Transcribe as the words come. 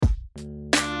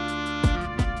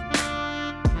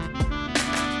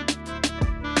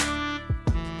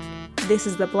This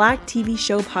is the Black TV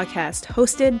Show podcast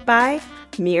hosted by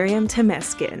Miriam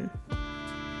Temeskin.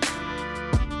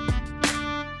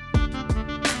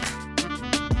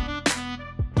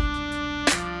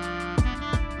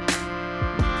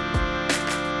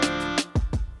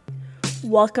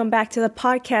 Welcome back to the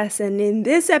podcast, and in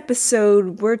this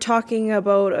episode, we're talking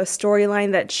about a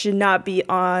storyline that should not be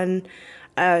on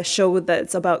a show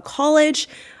that's about college.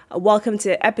 Welcome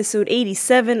to episode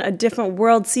 87, A Different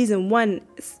World, season 1,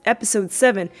 episode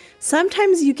 7.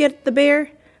 Sometimes you get the bear,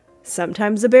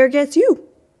 sometimes the bear gets you.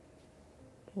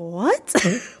 What?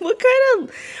 What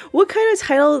kind of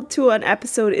title to an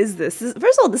episode is this?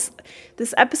 First of all,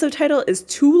 this episode title is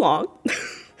too long.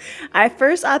 At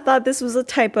first, I thought this was a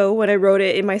typo when I wrote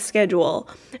it in my schedule.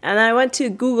 And then I went to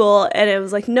Google and it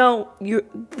was like, no,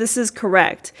 this is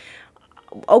correct.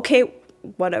 Okay,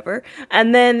 whatever.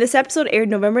 And then this episode aired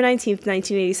November 19th,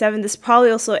 1987. This probably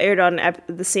also aired on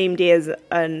the same day as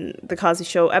the Cosby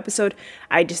Show episode.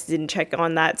 I just didn't check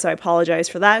on that, so I apologize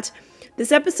for that.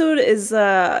 This episode is,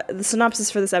 the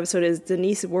synopsis for this episode is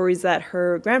Denise worries that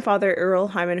her grandfather, Earl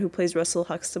Hyman, who plays Russell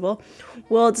Huxtable,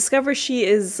 will discover she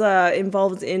is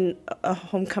involved in a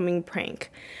homecoming prank.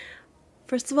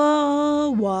 First of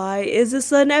all, why is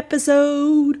this an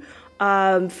episode?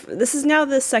 This is now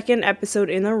the second episode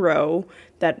in a row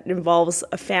that involves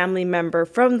a family member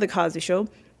from The Cosby Show.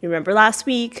 You remember last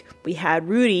week, we had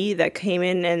Rudy that came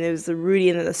in, and it was the Rudy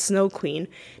and the Snow Queen.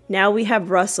 Now we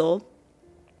have Russell.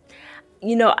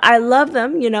 You know, I love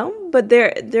them, but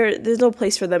there's no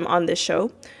place for them on this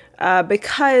show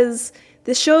because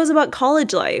this show is about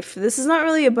college life. This is not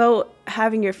really about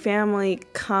having your family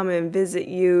come and visit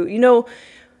you.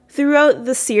 Throughout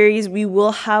the series, we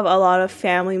will have a lot of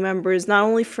family members, not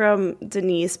only from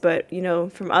Denise, but,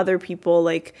 from other people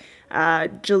like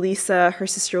Jaleesa, her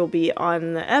sister, will be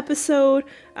on the episode.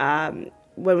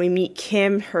 When we meet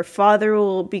Kim, her father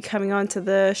will be coming onto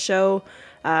the show.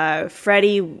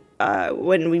 Freddie,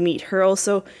 when we meet her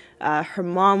also, her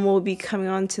mom will be coming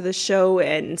on to the show,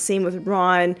 and same with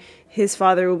Ron, his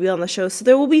father will be on the show. So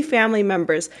there will be family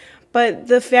members, but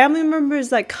the family members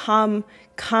that come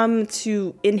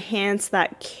to enhance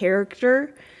that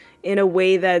character in a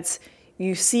way that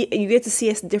you get to see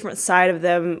a different side of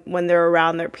them when they're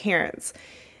around their parents.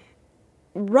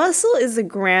 Russell is a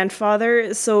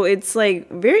grandfather, so it's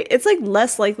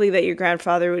less likely that your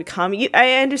grandfather would come.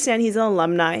 I understand he's an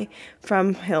alumni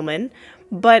from Hillman,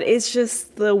 but it's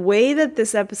just the way that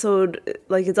this episode,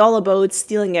 it's all about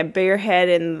stealing a bear head,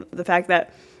 and the fact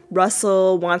that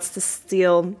Russell wants to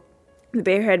steal the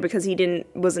bear head because he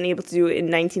wasn't able to do it in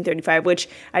 1935, which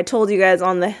I told you guys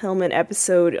on the Hillman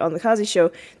episode on the Cosby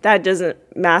Show, that the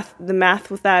math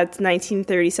with that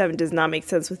 1937 does not make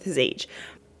sense with his age.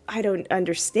 I don't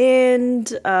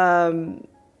understand,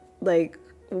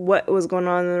 what was going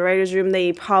on in the writer's room.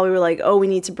 They probably were like, oh, we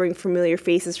need to bring familiar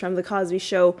faces from the Cosby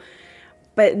Show.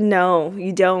 But no,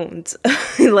 you don't.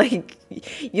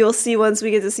 You'll see once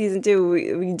we get to season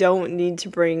 2, we don't need to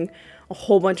bring a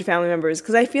whole bunch of family members.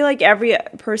 Because I feel like every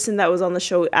person that was on the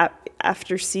show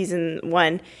after season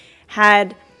 1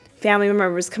 had family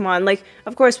members come on.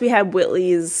 Of course, we had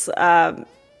Whitley's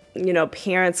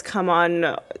parents come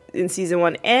on in season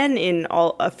 1 and in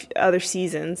all other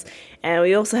seasons, and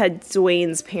we also had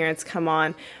Dwayne's parents come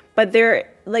on, but they're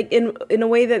in a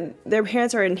way that their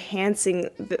parents are enhancing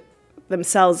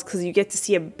themselves, because you get to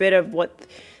see a bit of what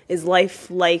is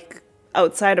life like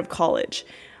outside of college.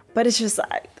 But it's just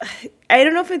I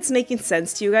don't know if it's making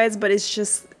sense to you guys, but it's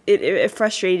just it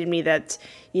frustrated me that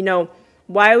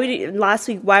why would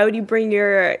you bring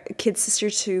your kid sister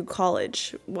to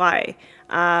college? Why?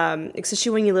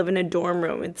 Especially when you live in a dorm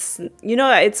room. It's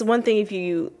one thing if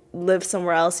you live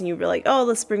somewhere else and you were like, oh,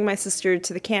 let's bring my sister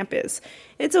to the campus.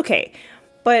 It's okay.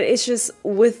 But it's just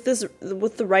with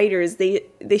the writers,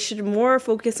 they should more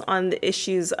focus on the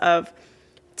issues of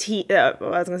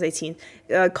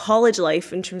college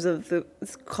life, in terms of the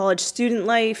college student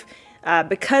life,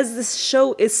 because this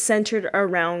show is centered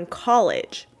around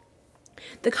college.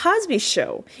 The Cosby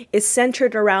Show is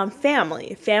centered around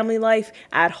family life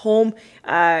at home.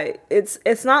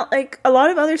 It's not like a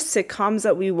lot of other sitcoms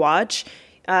that we watch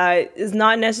is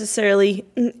not necessarily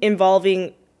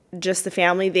involving just the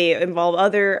family. They involve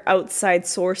other outside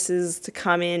sources to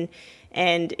come in,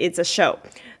 and it's a show.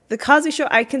 The Cosby Show,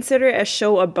 I consider a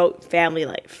show about family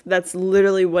life. That's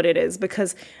literally what it is,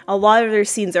 because a lot of their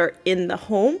scenes are in the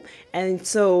home, and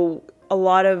so a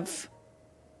lot of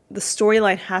the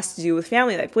storyline has to do with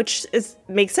family life, which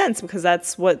makes sense because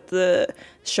that's what the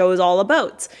show is all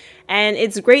about. And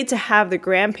it's great to have the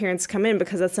grandparents come in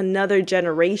because that's another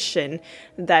generation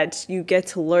that you get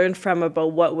to learn from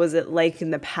about what was it like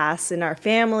in the past in our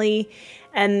family.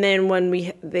 And then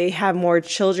when they have more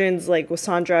children, like with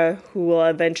Sandra, who will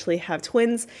eventually have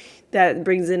twins, that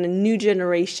brings in a new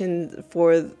generation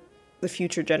for the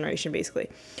future generation, basically.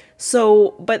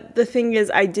 So, but the thing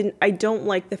is, I don't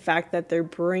like the fact that they're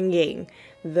bringing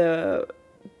the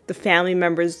family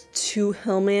members to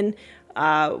Hillman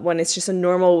when it's just a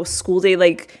normal school day.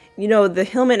 Like, you know, the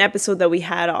Hillman episode that we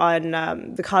had on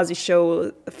the Cosby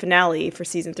Show finale for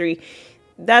season 3,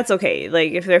 that's okay.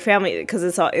 Like, if their family, because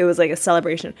it was like a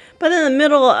celebration. But in the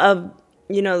middle of,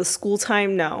 you know, the school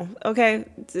time, no. Okay,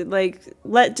 like,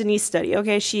 let Denise study.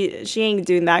 Okay, she ain't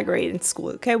doing that great in school.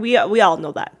 Okay, we all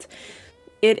know that.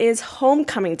 It is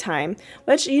homecoming time,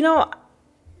 which, you know,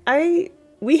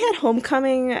 we had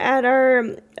homecoming at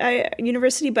our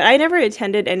university, but I never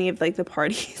attended any of like the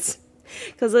parties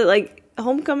because like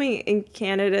homecoming in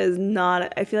Canada is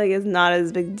not, I feel like it's not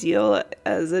as big deal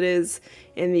as it is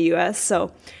in the US.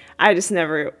 So I just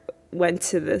never went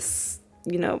to this,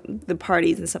 you know, the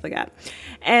parties and stuff like that.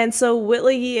 And so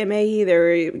Whitley and Maggie,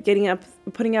 they're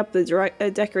putting up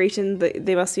the decoration.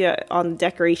 They must be on the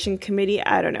decoration committee.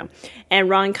 I don't know. And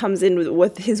Ron comes in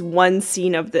with his one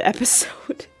scene of the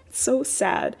episode. It's so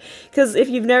sad. Because if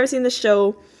you've never seen the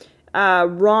show,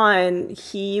 Ron,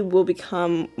 he will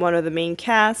become one of the main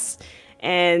cast.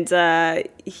 And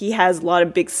he has a lot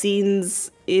of big scenes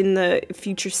in the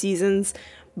future seasons.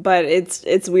 But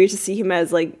it's weird to see him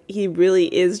as, like, he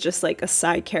really is just, like, a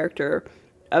side character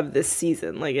of this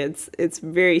season. Like, it's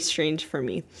very strange for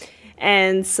me.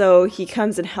 And so he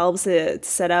comes and helps it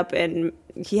set up, and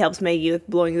he helps Maggie with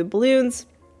blowing the balloons.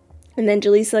 And then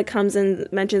Jaleesa comes and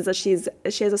mentions that she has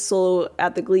a solo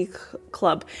at the Glee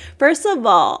Club. First of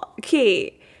all,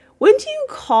 okay, when do you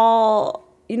call,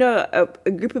 you know,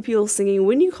 a group of people singing,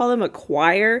 when do you call them a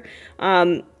choir?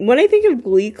 When I think of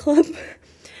Glee Club...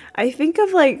 I think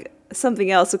of like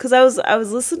something else because I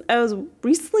was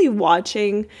recently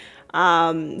watching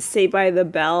Saved by the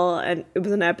Bell, and it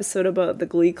was an episode about the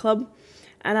Glee Club,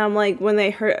 and I'm like, when I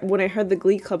heard the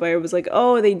Glee Club, I was like,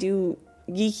 oh, they do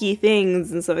geeky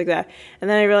things and stuff like that, and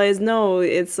then I realized no,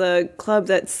 it's a club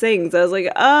that sings. I was like,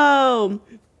 oh.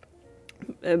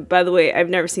 By the way, I've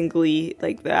never seen Glee,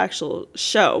 like the actual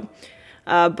show,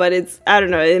 but it's, I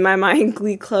don't know, in my mind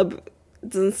Glee Club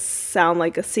doesn't sound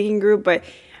like a singing group, but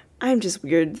I'm just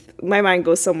weird. My mind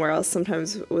goes somewhere else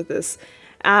sometimes with this.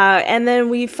 And then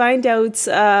we find out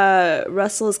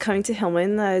Russell is coming to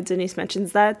Hillman. Denise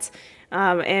mentions that.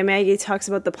 And Maggie talks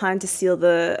about the plan to steal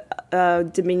the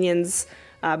Dominion's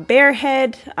bear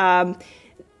head.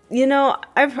 You know,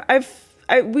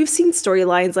 we've seen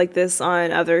storylines like this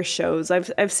on other shows.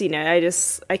 I've seen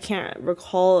it. I can't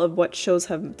recall of what shows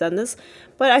have done this.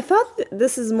 But I thought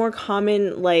this is more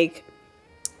common, like,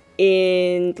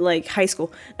 in like high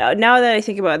school. Now that I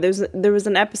think about it, there was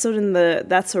an episode in the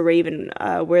That's So Raven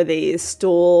where they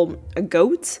stole a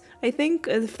goat, I think,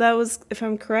 if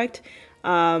I'm correct.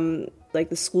 Like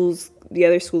the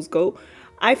other school's goat.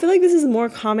 I feel like this is more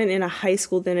common in a high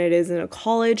school than it is in a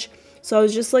college. So I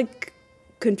was just like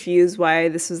confused why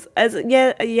this was,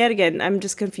 yet again, I'm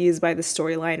just confused by the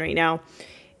storyline right now.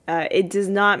 It does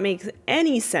not make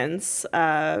any sense.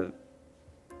 I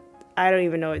don't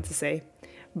even know what to say.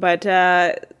 But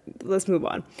let's move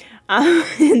on.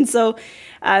 And so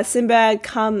Sinbad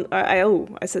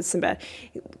I said Sinbad.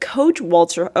 Coach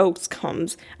Walter Oakes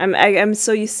comes. I'm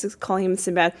so used to calling him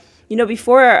Sinbad. You know,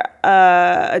 before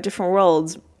A Different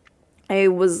World, I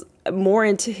was more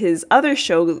into his other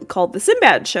show called The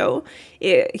Sinbad Show.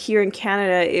 Here in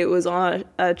Canada, it was on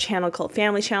a channel called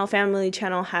Family Channel. Family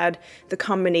Channel had the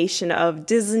combination of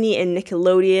Disney and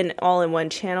Nickelodeon all in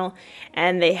one channel,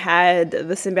 and they had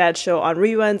The Sinbad Show on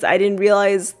reruns. I didn't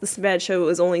realize The Sinbad Show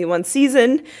was only one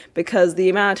season because the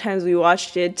amount of times we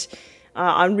watched it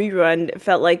on rerun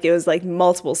felt like it was like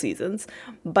multiple seasons.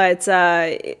 But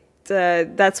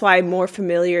that's why I'm more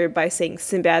familiar by saying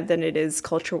Sinbad than it is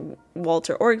Culture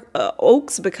Walter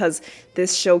Oakes, because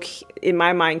this show, in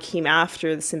my mind, came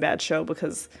after the Sinbad Show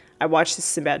because I watched the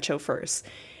Sinbad Show first.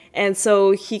 And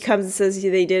so he comes and says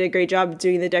they did a great job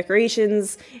doing the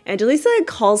decorations. And Jaleesa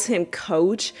calls him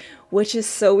Coach, which is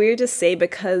so weird to say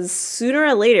because sooner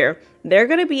or later, they're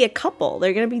going to be a couple.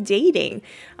 They're going to be dating.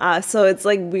 So it's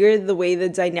like weird the way the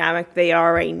dynamic they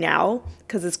are right now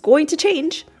because it's going to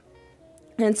change.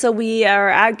 And so we are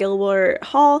at Gilmore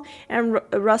Hall, and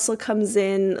Russell comes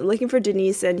in looking for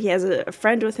Denise, and he has a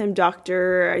friend with him,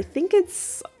 Dr. I think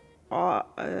it's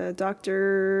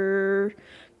Dr.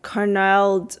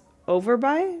 Carnald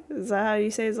Overby? Is that how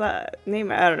you say his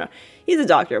name? I don't know. He's a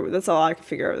doctor, but that's all I can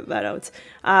figure that out.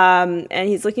 And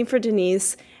he's looking for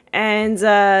Denise, and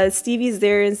Stevie's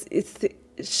there, and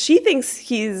she thinks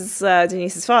he's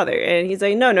Denise's father, and he's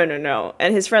like, no, no, no, no.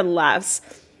 And his friend laughs.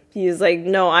 He's like,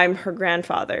 no, I'm her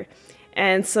grandfather.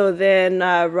 And so then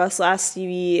Russell asks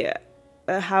Stevie,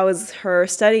 how is her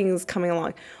studying coming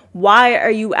along? Why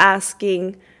are you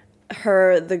asking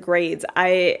her the grades?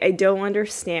 I don't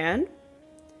understand.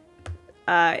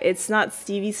 It's not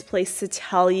Stevie's place to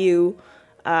tell you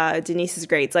Denise's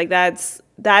grades. Like, that's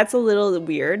a little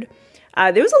weird.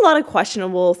 There was a lot of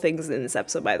questionable things in this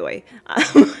episode, by the way.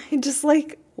 Just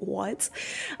like, what?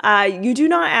 You do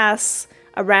not ask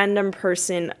a random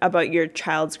person about your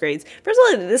child's grades. First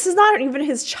of all, this is not even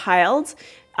his child.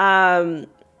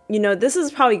 This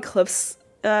is probably Cliff's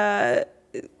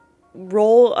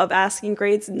role of asking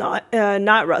grades, not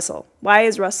Russell. Why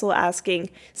is Russell asking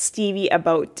Stevie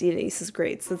about Denise's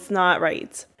grades? That's not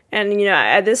right. And,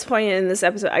 at this point in this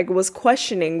episode, I was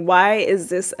questioning, why is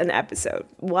this an episode?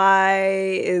 Why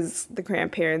is the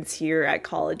grandparents here at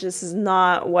college? This is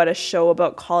not what a show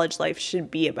about college life should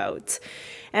be about.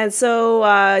 And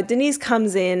so Denise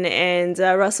comes in, and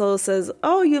Russell says,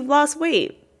 oh, you've lost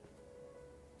weight.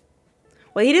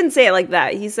 Well, he didn't say it like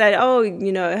that. He said, oh,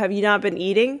 have you not been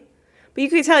eating? But you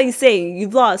could tell he's saying,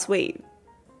 you've lost weight.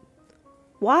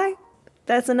 Why?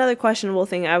 That's another questionable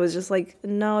thing. I was just like,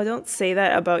 no, don't say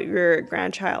that about your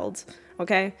grandchild,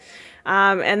 okay?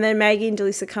 And then Maggie and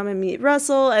Jaleesa come and meet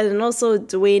Russell, and then also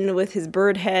Dwayne with his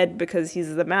bird head because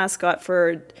he's the mascot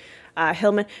for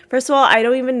Hillman. First of all, I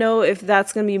don't even know if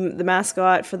that's going to be the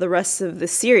mascot for the rest of the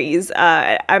series.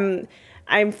 I'm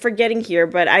forgetting here,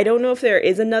 but I don't know if there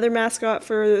is another mascot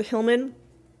for Hillman.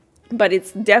 But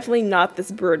it's definitely not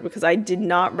this bird because I did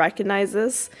not recognize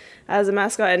this as a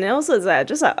mascot. And it also is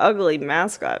just an ugly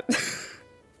mascot.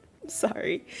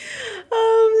 Sorry.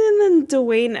 And then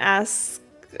Dwayne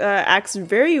acts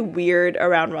very weird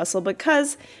around Russell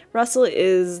because Russell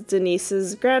is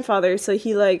Denise's grandfather. So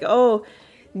he like, oh,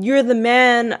 you're the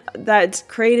man that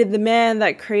created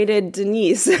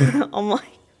Denise. I'm like,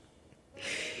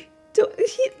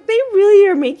 they really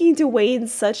are making Dwayne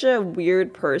such a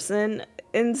weird person.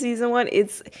 In season 1,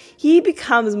 he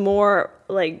becomes more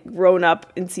like grown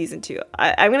up in season 2.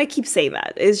 I'm gonna keep saying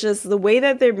that. It's just the way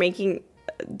that they're making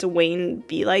Dwayne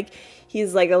be like,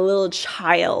 he's like a little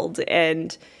child,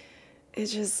 and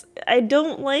it's just, I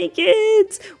don't like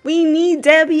it. We need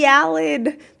Debbie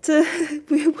Allen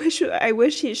I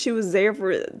wish she was there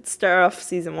for start off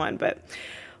season 1, but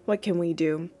what can we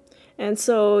do? And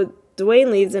so Dwayne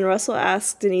leaves, and Russell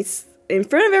asks Denise in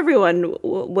front of everyone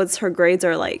what her grades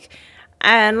are like.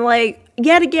 And, like,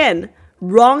 yet again,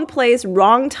 wrong place,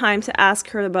 wrong time to ask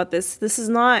her about this. This is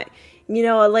not,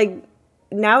 like,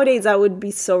 nowadays that would be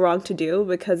so wrong to do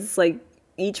because it's, like,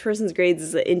 each person's grades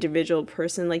is an individual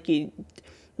person. Like,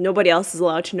 nobody else is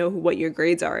allowed to know what your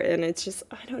grades are. And it's just,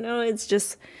 I don't know, it's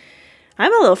just,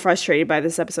 I'm a little frustrated by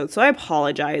this episode. So I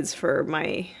apologize for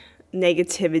my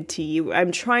negativity.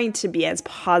 I'm trying to be as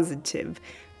positive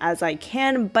as I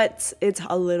can, but it's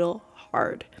a little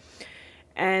hard.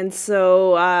 And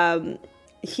so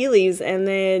he leaves, and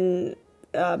then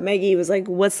Maggie was like,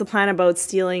 what's the plan about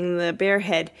stealing the bear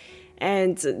head?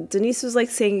 And Denise was like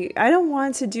saying, I don't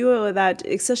want to do it with that,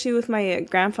 especially with my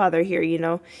grandfather here,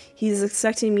 He's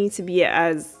expecting me to be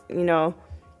as,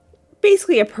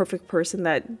 basically a perfect person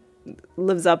that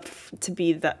lives up to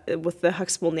be with the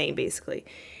Huxtable name, basically.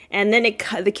 And then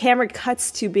the camera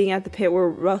cuts to being at the pit where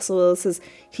Russell says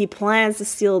he plans to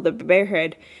steal the bear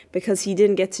head because he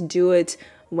didn't get to do it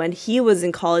when he was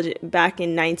in college back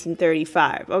in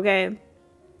 1935, okay?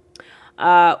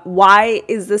 Why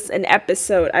is this an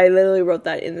episode? I literally wrote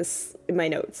that in my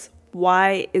notes.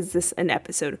 Why is this an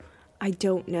episode? I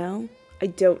don't know,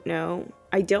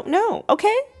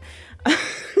 okay?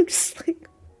 I'm just like,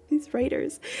 these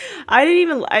writers. I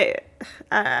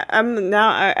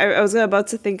was about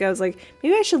to think, I was like,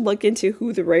 maybe I should look into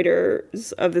who the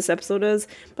writers of this episode is,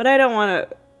 but I don't want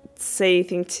to say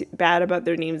anything too bad about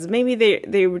their names. Maybe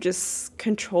they were just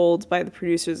controlled by the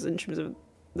producers in terms of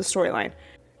the storyline.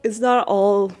 It's not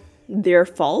all their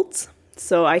fault,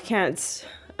 so I can't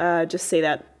just say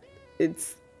that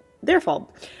it's their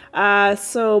fault.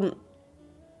 So,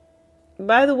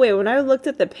 by the way, when I looked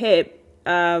at the pit,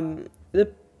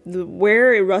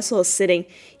 where Russell is sitting,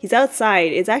 he's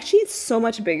outside. It's actually so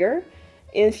much bigger.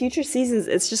 In future seasons,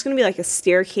 it's just gonna be like a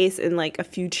staircase and like a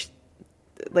few,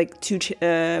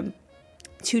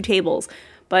 two tables.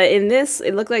 But in this,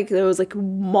 it looked like there was like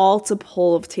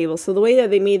multiple of tables. So the way that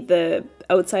they made the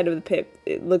outside of the pit,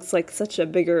 it looks like such a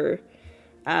bigger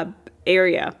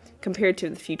area compared to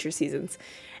the future seasons.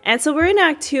 And so we're in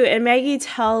Act 2, and Maggie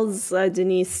tells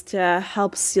Denise to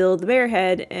help steal the bear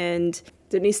head, and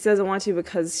Denise doesn't want to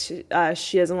because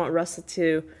she doesn't want Russell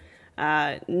to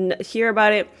hear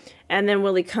about it. And then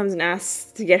Whitley comes and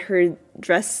asks to get her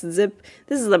dress zip.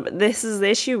 This is the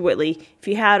issue, Whitley. If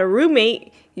you had a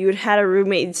roommate, you would have a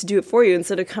roommate to do it for you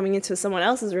instead of coming into someone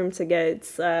else's room to get it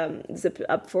zipped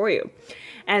up for you.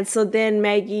 And so then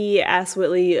Maggie asks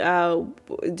Whitley,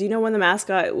 do you know when the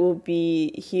mascot will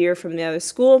be here from the other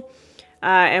school?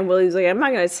 And Whitley's like, I'm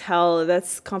not going to tell.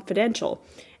 That's confidential.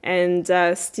 And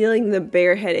stealing the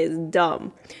bear head is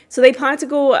dumb. So they plan to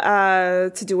go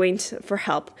to Dwayne for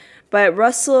help. But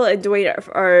Russell and Dwayne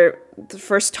are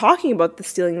first talking about the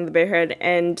stealing of the bear head.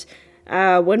 And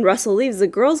when Russell leaves, the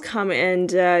girls come and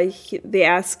they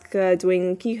ask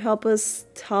Dwayne, can you help us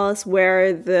tell us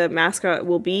where the mascot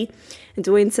will be? And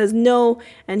Dwayne says no,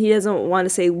 and he doesn't want to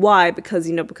say why because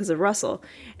of Russell.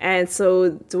 And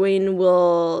so Dwayne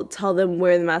will tell them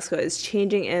where the mascot is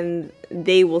changing, and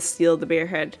they will steal the bear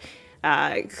head.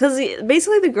 Because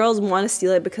basically the girls want to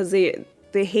steal it because they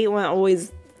hate when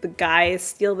always the guys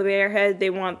steal the bear head. They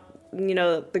want,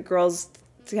 the girls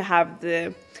to have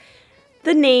the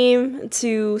name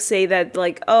to say that,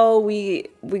 like, oh, we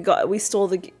stole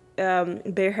the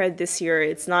bear head this year.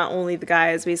 It's not only the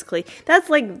guys, basically. That's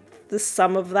like the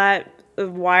sum of that,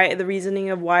 of why, the reasoning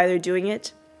of why they're doing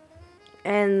it.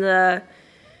 And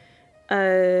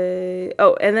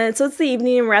and then so it's the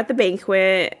evening and we're at the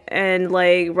banquet, and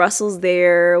like Russell's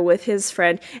there with his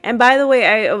friend. And by the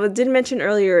way, I didn't mention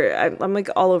earlier, I'm like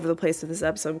all over the place with this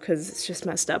episode because it's just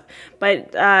messed up.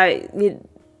 But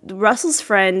Russell's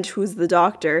friend, who's the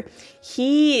doctor,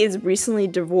 he is recently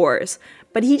divorced,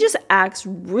 but he just acts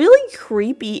really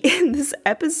creepy in this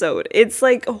episode. It's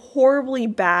like horribly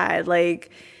bad.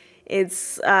 Like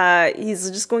it's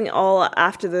he's just going all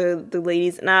after the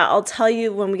ladies. And I'll tell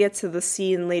you when we get to the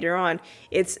scene later on.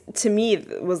 It's, to me,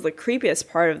 it was the creepiest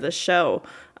part of the show.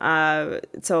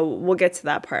 So we'll get to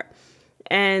that part.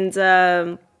 And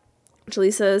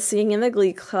Jaleesa is singing in the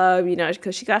Glee Club,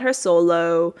 because she got her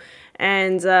solo.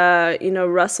 And,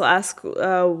 Russell asked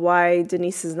why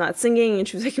Denise is not singing. And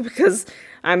she was like, because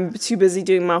I'm too busy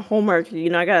doing my homework.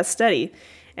 I got to study.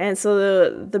 And so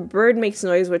the bird makes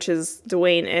noise, which is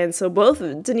Dwayne. And so both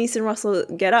Denise and Russell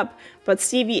get up. But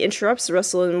Stevie interrupts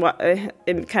Russell and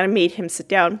kind of made him sit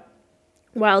down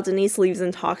while Denise leaves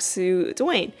and talks to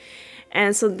Dwayne.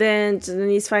 And so then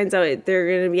Denise finds out they're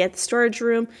going to be at the storage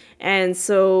room. And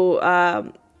so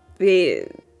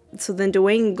So then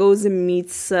Dwayne goes and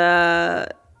meets,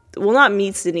 not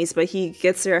meets Denise, but he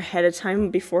gets there ahead of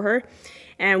time before her.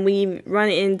 And we run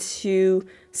into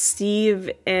Steve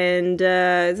and,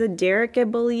 is it Derek, I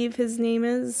believe his name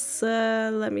is?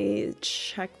 Let me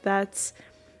check that.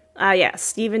 Yeah,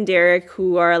 Steve and Derek,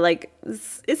 who are like,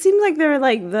 it seems like they're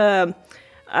like the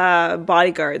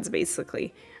bodyguards,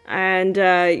 basically. And,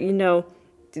 Dwayne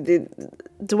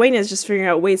is just figuring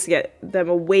out ways to get them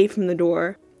away from the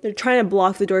door. They're trying to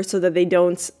block the door so that they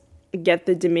don't get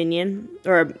the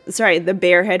the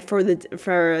bear head for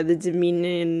the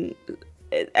Dominion.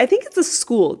 I think it's a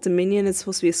school. Dominion is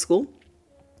supposed to be a school.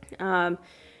 We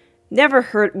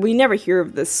never hear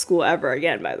of this school ever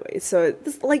again, by the way. So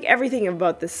like everything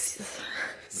about this,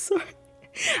 sorry,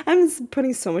 I'm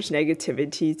putting so much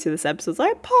negativity to this episode. So I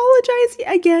apologize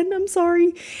again. I'm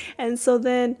sorry. And so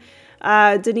then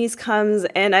Denise comes,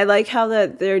 and I like how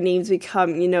that their names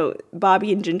become,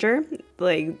 Bobby and Ginger,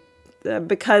 like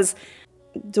because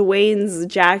Dwayne's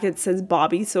jacket says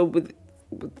Bobby, so with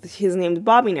his name's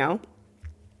Bobby now.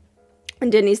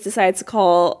 And Denise decides to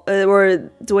call, or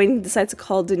Dwayne decides to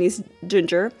call Denise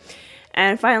Ginger.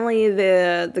 And finally,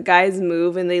 the guys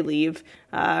move and they leave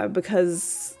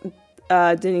because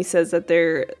Denise says that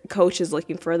their coach is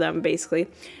looking for them, basically.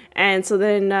 And so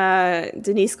then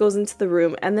Denise goes into the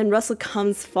room, and then Russell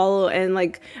comes follow, and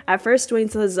like at first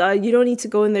Dwayne says, you don't need to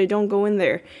go in there, don't go in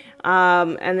there.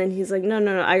 And then he's like,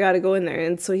 no, I gotta go in there.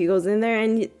 And so he goes in there,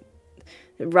 and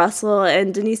Russell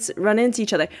and Denise run into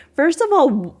each other. First of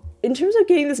all, in terms of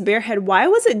getting this bear head, why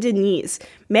was it Denise?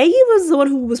 Maggie was the one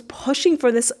who was pushing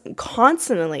for this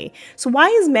constantly. So why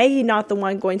is Maggie not the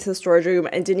one going to the storage room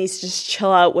and Denise just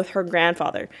chill out with her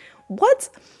grandfather? What?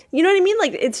 You know what I mean?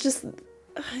 Like, it's just...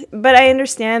 But I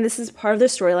understand this is part of the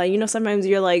storyline. Sometimes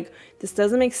you're like, this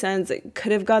doesn't make sense. It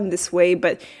could have gone this way.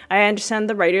 But I understand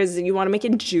the writers, you want to make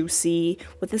it juicy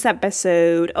with this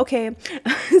episode. Okay.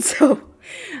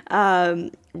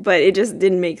 But it just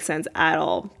didn't make sense at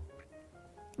all.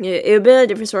 It would be a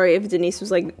different story if Denise was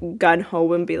like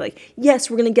gun-ho and be like, yes,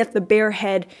 we're going to get the bear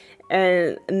head.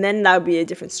 And then that would be a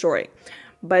different story.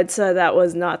 But that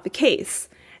was not the case.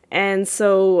 And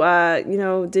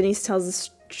so, Denise tells the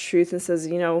truth and says,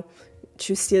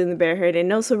 she's stealing the bear head.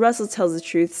 And also Russell tells the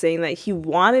truth, saying that he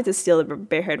wanted to steal the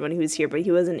bear head when he was here, but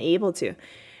he wasn't able to.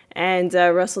 And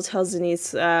Russell tells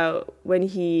Denise when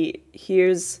he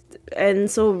hears,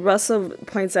 and so Russell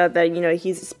points out that,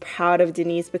 he's proud of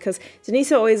Denise, because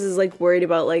Denise always is like worried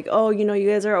about like, oh, you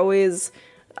guys are always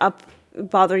up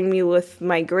bothering me with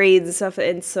my grades and stuff.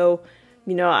 And so,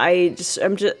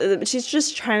 she's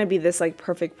just trying to be this like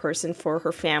perfect person for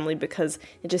her family, because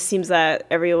it just seems that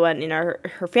everyone in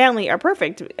her family are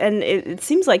perfect. And it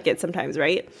seems like it sometimes,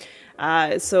 right?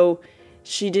 So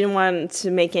she didn't want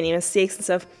to make any mistakes and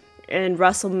stuff. And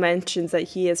Russell mentions that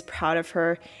he is proud of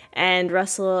her. And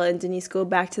Russell and Denise go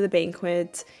back to the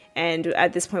banquet. And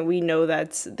at this point, we know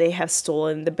that they have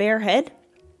stolen the bear head,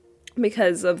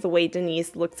 because of the way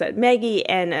Denise looks at Maggie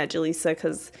and at Jaleesa,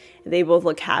 because they both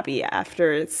look happy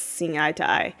after seeing eye to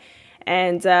eye.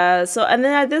 And then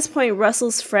at this point,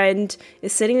 Russell's friend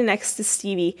is sitting next to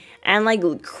Stevie and like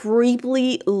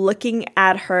creepily looking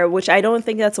at her, which I don't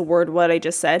think that's a word, what I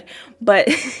just said, but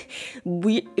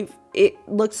it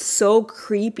looks so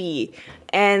creepy,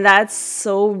 and that's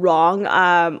so wrong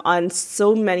on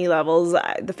so many levels.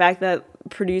 The fact that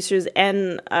producers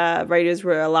and writers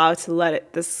were allowed to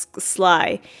let this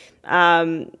slide.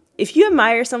 If you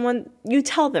admire someone, you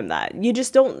tell them that. You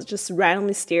just don't just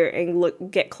randomly stare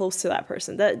and get close to that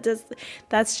person.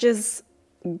 That's just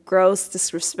gross,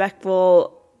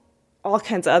 disrespectful, all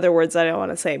kinds of other words that I don't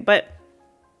want to say. But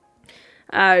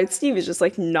Steve is just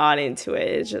like not into it.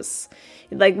 It's just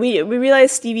like we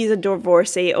realize Stevie's a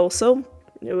divorcee also,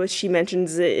 which she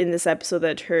mentions in this episode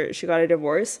that she got a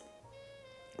divorce.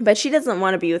 But she doesn't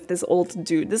want to be with this old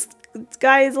dude. This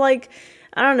guy is like,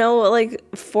 I don't know,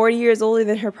 like 40 years older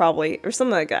than her probably, or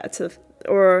something like that,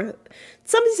 or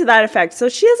something to that effect. So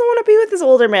she doesn't want to be with this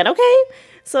older man, okay?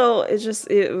 So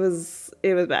it was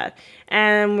bad.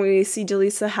 And we see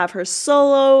Jaleesa have her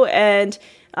solo, and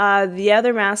the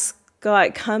other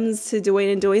mascot comes to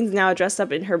Dwayne, and Dwayne's now dressed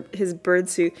up in his bird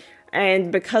suit.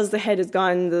 And because the head is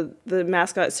gone, the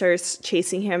mascot starts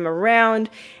chasing him around,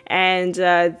 and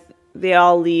they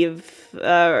all leave.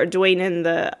 Dwayne and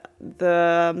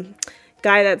the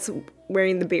guy that's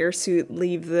wearing the bear suit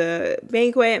leave the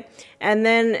banquet, and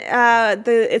then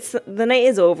the night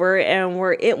is over, and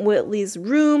we're in Whitley's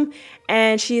room,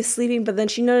 and she is sleeping. But then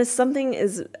she noticed something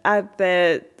is at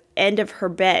the end of her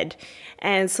bed,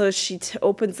 and so she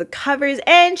opens the covers,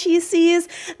 and she sees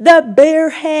the bear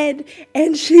head,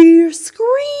 and she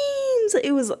screams.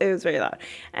 It was very loud,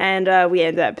 and we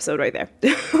end the episode right there.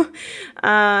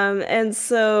 And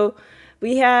so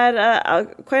we had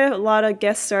quite a lot of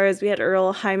guest stars. We had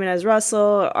Earl Hyman as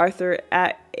Russell, Arthur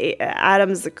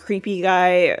Adams, the creepy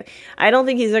guy. I don't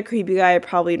think he's a creepy guy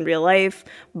probably in real life,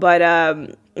 but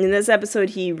in this episode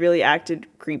he really acted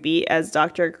creepy as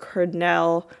Dr.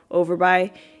 Cornell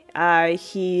Overby.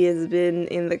 He has been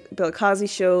in the Bill Cosby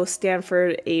Show,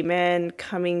 Stanford, Amen,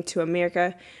 Coming to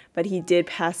America, but he did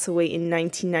pass away in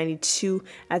 1992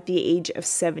 at the age of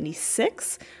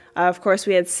 76. Of course,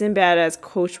 we had Sinbad as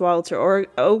Coach Walter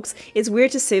Oakes. It's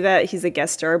weird to say that he's a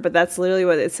guest star, but that's literally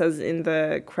what it says in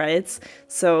the credits.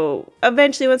 So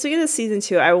eventually, once we get to season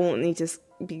 2, I won't need to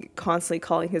be constantly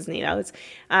calling his name out.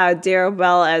 Darryl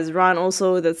Bell as Ron,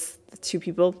 also. That's the 2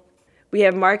 people. We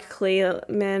have Mark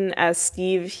Clayman as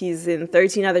Steve. He's in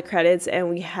 13 other credits. And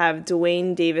we have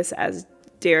Dwayne Davis as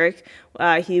Derek.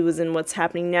 He was in What's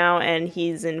Happening Now, and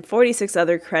he's in 46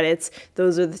 other credits.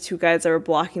 Those are the 2 guys that were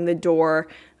blocking the door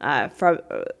of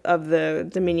the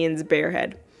Dominion's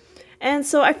Bearhead. And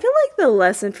so I feel like the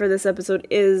lesson for this episode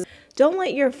is don't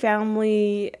let your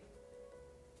family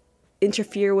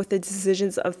interfere with the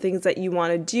decisions of things that you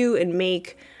want to do and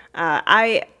make.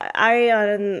 I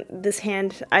on this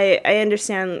hand, I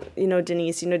understand,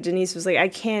 Denise. Denise was like, I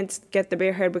can't get the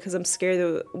bear head because I'm scared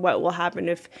of what will happen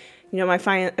if, my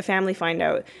family find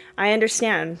out. I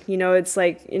understand. It's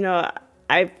like,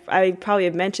 I probably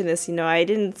have mentioned this. I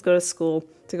didn't go to school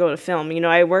to go to film.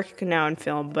 I work now in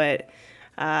film, but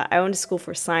I went to school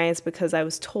for science because I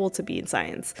was told to be in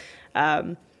science.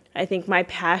 I think my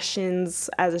passions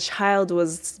as a child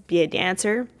was to be a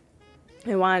dancer.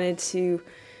 I wanted to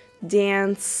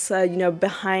dance,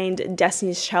 behind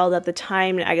Destiny's Child at the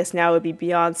time. I guess now it would be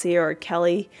Beyonce or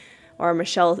Kelly or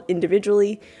Michelle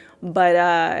individually. But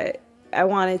I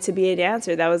wanted to be a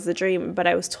dancer. That was the dream. But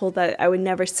I was told that I would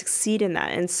never succeed in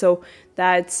that. And so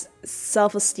that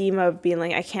self-esteem of being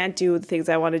like, I can't do the things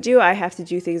I want to do. I have to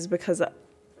do things because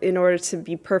in order to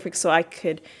be perfect so I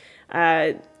could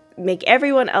make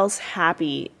everyone else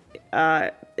happy.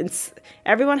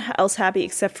 Everyone else happy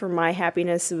except for my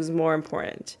happiness was more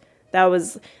important. That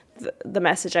was the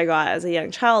message I got as a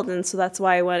young child. And so that's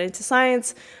why I went into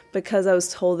science, because I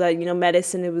was told that,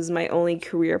 medicine, it was my only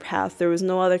career path. There was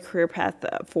no other career path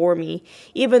for me,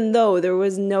 even though there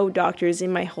was no doctors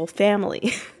in my whole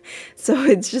family. So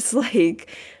it's just like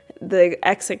the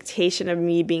expectation of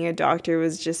me being a doctor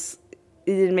was just,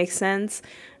 it didn't make sense.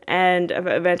 And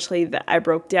eventually I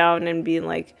broke down and being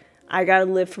like, I gotta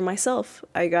live for myself.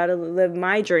 I gotta live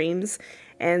my dreams.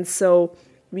 And so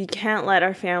we can't let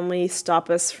our family stop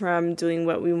us from doing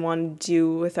what we want to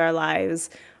do with our lives,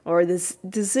 or the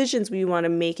decisions we want to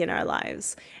make in our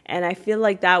lives. And I feel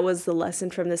like that was the lesson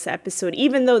from this episode,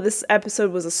 even though this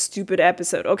episode was a stupid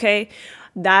episode, okay?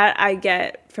 That I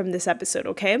get from this episode,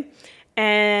 okay?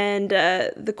 And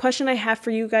the question I have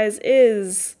for you guys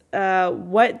is,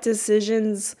 what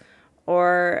decisions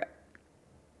or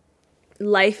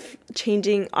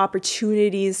life-changing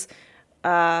opportunities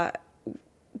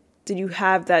did you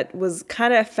have that was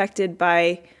kind of affected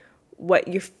by what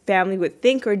your family would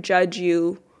think or judge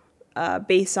you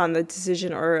based on the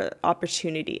decision or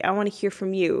opportunity? I want to hear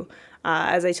from you.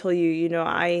 As I told you,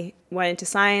 I went into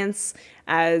science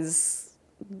as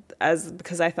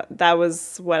because I thought that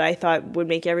was what I thought would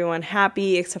make everyone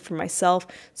happy except for myself.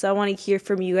 So I want to hear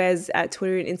from you guys at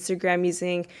Twitter and Instagram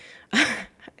using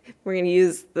we're going to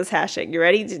use this hashtag. You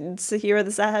ready to hear what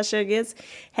this hashtag is?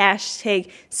 Hashtag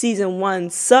season 1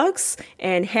 sucks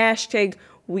and hashtag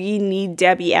we need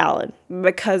Debbie Allen,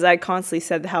 because I constantly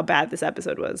said how bad this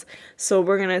episode was. So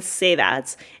we're going to say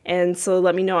that. And so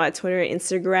let me know at Twitter and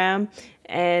Instagram.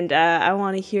 And I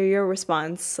want to hear your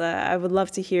response. I would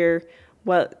love to hear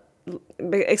what,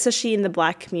 especially in the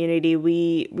Black community,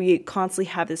 we constantly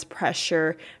have this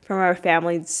pressure from our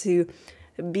family to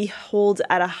be held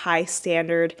at a high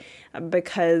standard,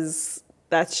 because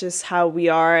that's just how we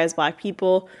are as Black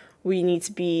people. We need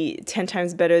to be 10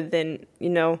 times better than,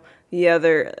 the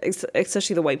other,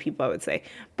 especially the white people, I would say.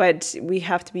 But we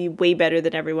have to be way better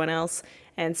than everyone else.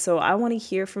 And so I want to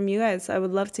hear from you guys. I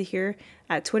would love to hear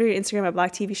at Twitter and Instagram at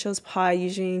Black TV Shows Pod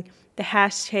using the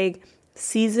hashtag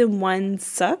season 1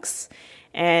 sucks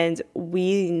and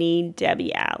we need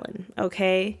Debbie Allen,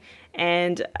 okay?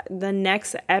 And the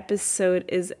next episode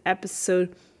is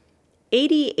episode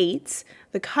 88,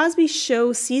 The Cosby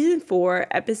Show Season 4,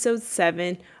 Episode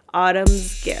 7,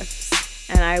 Autumn's Gifts.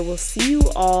 And I will see you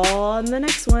all on the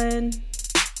next one.